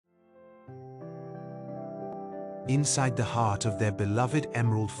Inside the heart of their beloved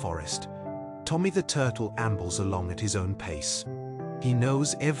emerald forest, Tommy the turtle ambles along at his own pace. He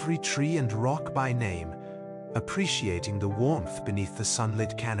knows every tree and rock by name, appreciating the warmth beneath the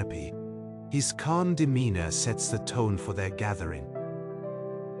sunlit canopy. His calm demeanor sets the tone for their gathering.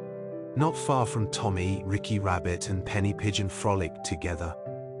 Not far from Tommy, Ricky Rabbit and Penny Pigeon frolic together.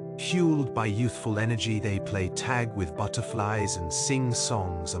 Fueled by youthful energy, they play tag with butterflies and sing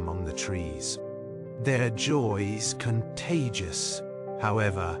songs among the trees. Their joy is contagious.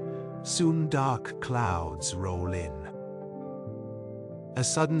 However, soon dark clouds roll in. A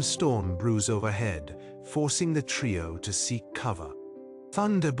sudden storm brews overhead, forcing the trio to seek cover.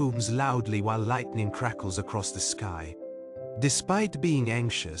 Thunder booms loudly while lightning crackles across the sky. Despite being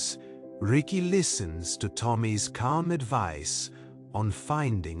anxious, Ricky listens to Tommy's calm advice on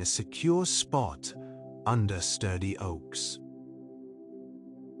finding a secure spot under sturdy oaks.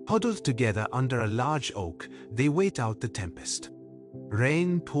 Huddled together under a large oak, they wait out the tempest.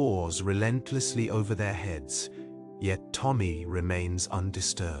 Rain pours relentlessly over their heads, yet Tommy remains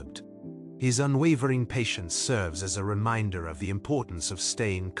undisturbed. His unwavering patience serves as a reminder of the importance of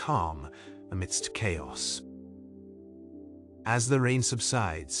staying calm amidst chaos. As the rain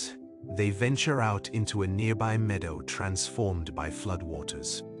subsides, they venture out into a nearby meadow transformed by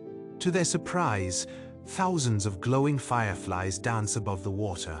floodwaters. To their surprise, thousands of glowing fireflies dance above the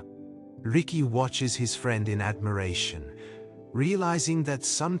water. Ricky watches his friend in admiration, realizing that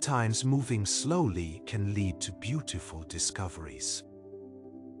sometimes moving slowly can lead to beautiful discoveries.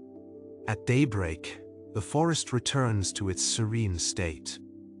 At daybreak, the forest returns to its serene state.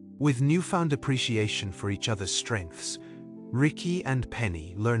 With newfound appreciation for each other's strengths, Ricky and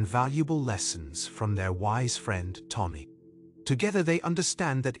Penny learn valuable lessons from their wise friend Tommy. Together they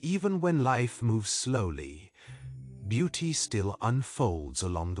understand that even when life moves slowly, beauty still unfolds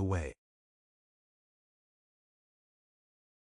along the way.